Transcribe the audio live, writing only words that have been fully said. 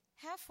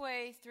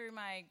Halfway through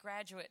my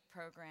graduate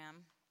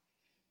program,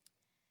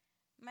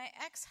 my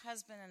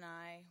ex-husband and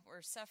I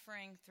were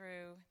suffering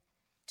through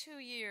 2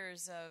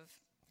 years of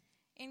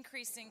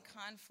increasing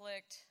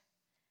conflict,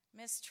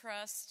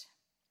 mistrust,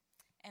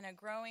 and a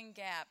growing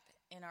gap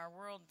in our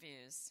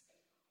worldviews.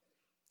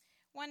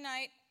 One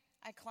night,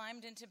 I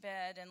climbed into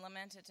bed and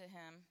lamented to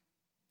him,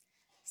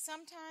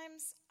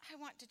 "Sometimes I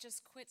want to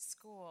just quit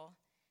school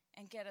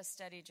and get a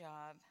steady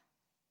job.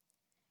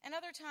 And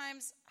other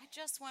times, I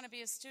just want to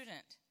be a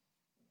student.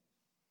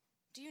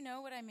 Do you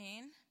know what I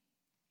mean?"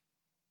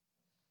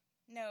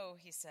 "No,"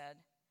 he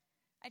said,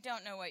 "I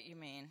don't know what you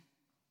mean.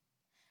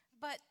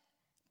 But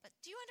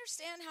do you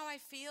understand how I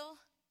feel?"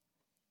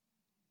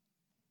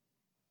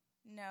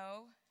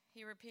 "No,"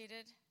 he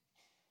repeated,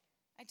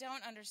 "I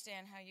don't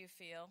understand how you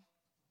feel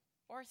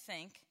or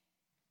think,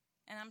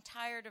 and I'm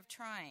tired of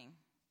trying.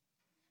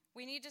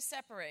 We need to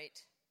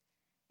separate,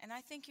 and I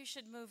think you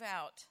should move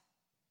out."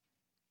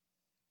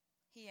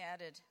 He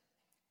added,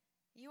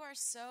 "You are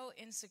so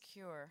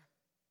insecure.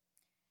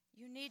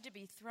 You need to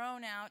be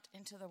thrown out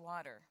into the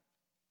water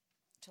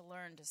to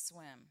learn to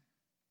swim."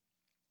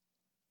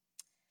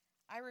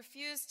 I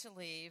refused to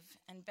leave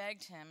and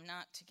begged him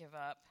not to give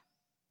up.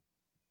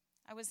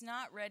 I was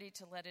not ready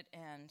to let it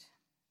end,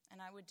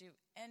 and I would do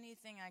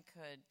anything I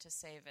could to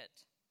save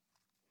it.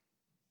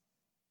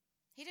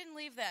 He didn't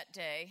leave that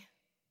day,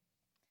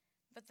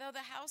 but though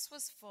the house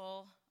was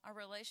full, our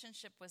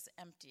relationship was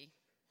empty.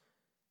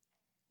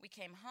 We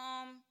came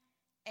home,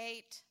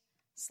 ate,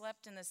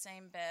 slept in the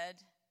same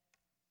bed,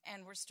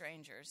 and were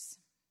strangers.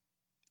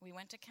 We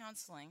went to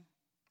counseling.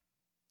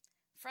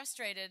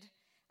 Frustrated,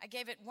 I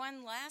gave it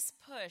one last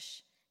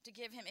push to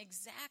give him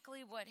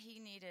exactly what he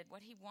needed,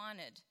 what he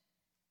wanted.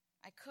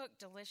 I cooked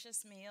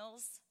delicious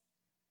meals,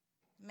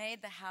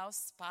 made the house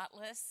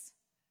spotless.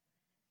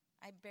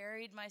 I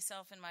buried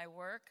myself in my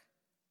work.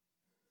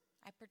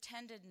 I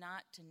pretended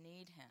not to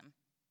need him.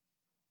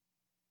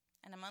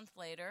 And a month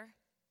later,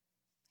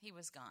 he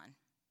was gone.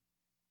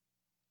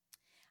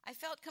 I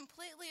felt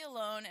completely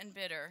alone and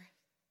bitter,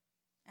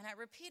 and I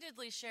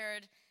repeatedly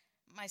shared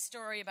my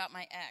story about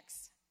my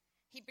ex.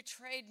 He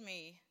betrayed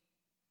me.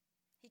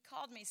 He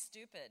called me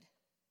stupid.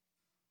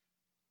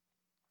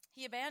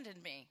 He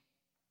abandoned me.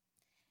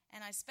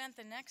 And I spent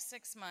the next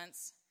 6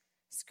 months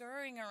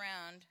scurrying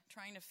around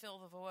trying to fill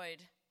the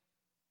void.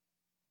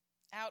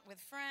 Out with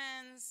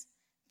friends,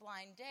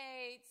 blind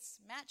dates,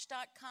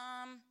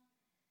 Match.com.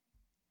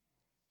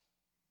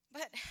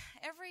 But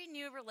every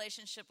new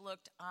relationship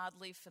looked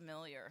oddly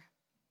familiar.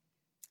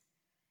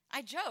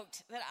 I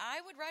joked that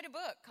I would write a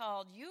book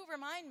called "You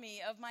Remind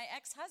Me of My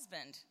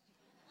Ex-Husband."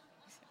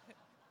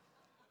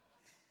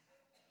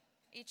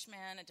 Each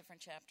man a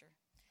different chapter.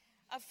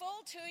 A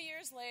full 2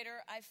 years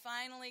later, I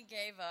finally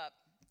gave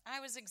up.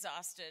 I was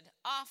exhausted,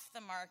 off the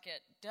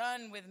market,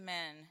 done with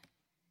men.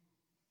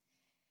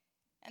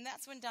 And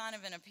that's when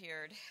Donovan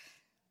appeared.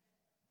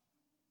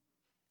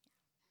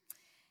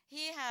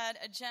 He had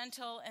a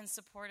gentle and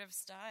supportive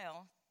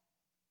style.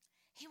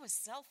 He was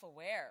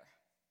self-aware.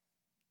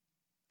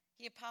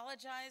 He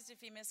apologized if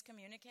he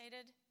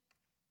miscommunicated.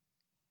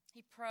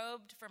 He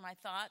probed for my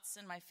thoughts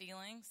and my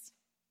feelings.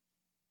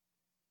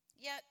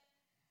 Yet,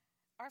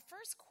 our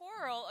first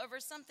quarrel over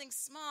something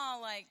small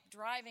like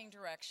driving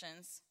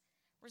directions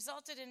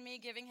resulted in me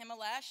giving him a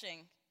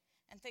lashing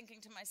and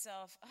thinking to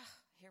myself,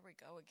 "Oh, here we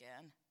go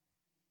again."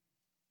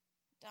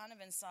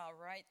 Donovan saw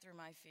right through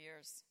my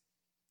fears,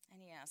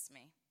 and he asked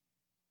me,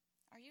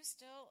 "Are you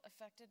still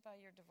affected by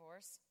your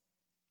divorce?"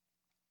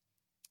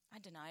 I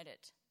denied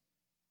it.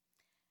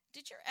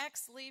 "Did your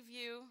ex leave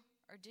you,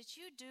 or did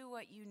you do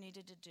what you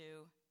needed to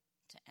do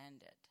to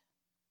end it?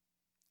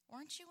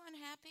 Weren't you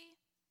unhappy?"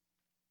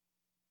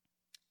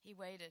 He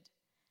waited,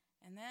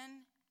 and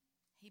then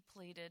he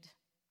pleaded,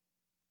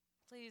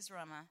 "Please,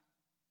 Rama,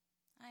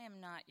 I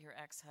am not your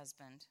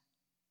ex-husband."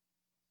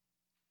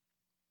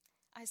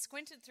 I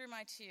squinted through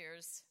my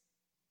tears.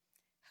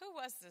 Who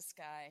was this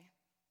guy?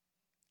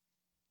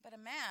 But a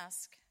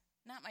mask,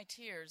 not my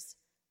tears,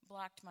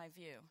 blocked my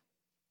view.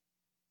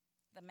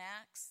 The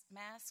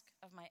mask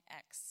of my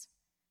ex,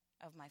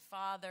 of my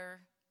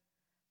father,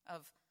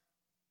 of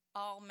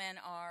all men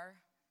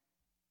are.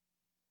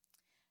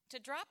 To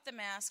drop the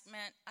mask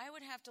meant I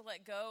would have to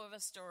let go of a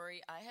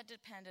story I had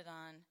depended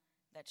on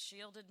that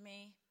shielded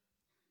me,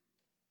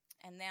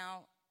 and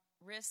now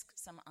risk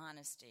some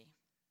honesty.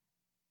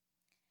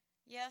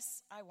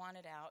 Yes, I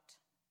wanted out.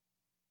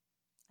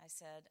 I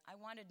said, I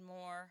wanted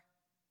more.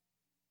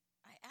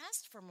 I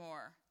asked for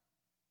more.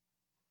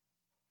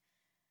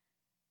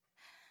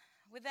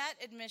 With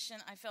that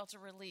admission, I felt a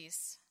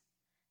release,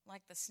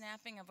 like the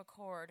snapping of a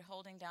cord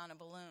holding down a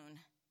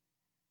balloon,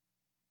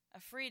 a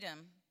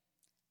freedom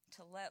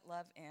to let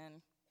love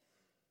in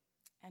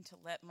and to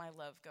let my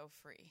love go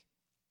free.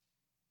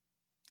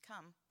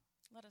 Come,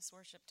 let us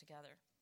worship together.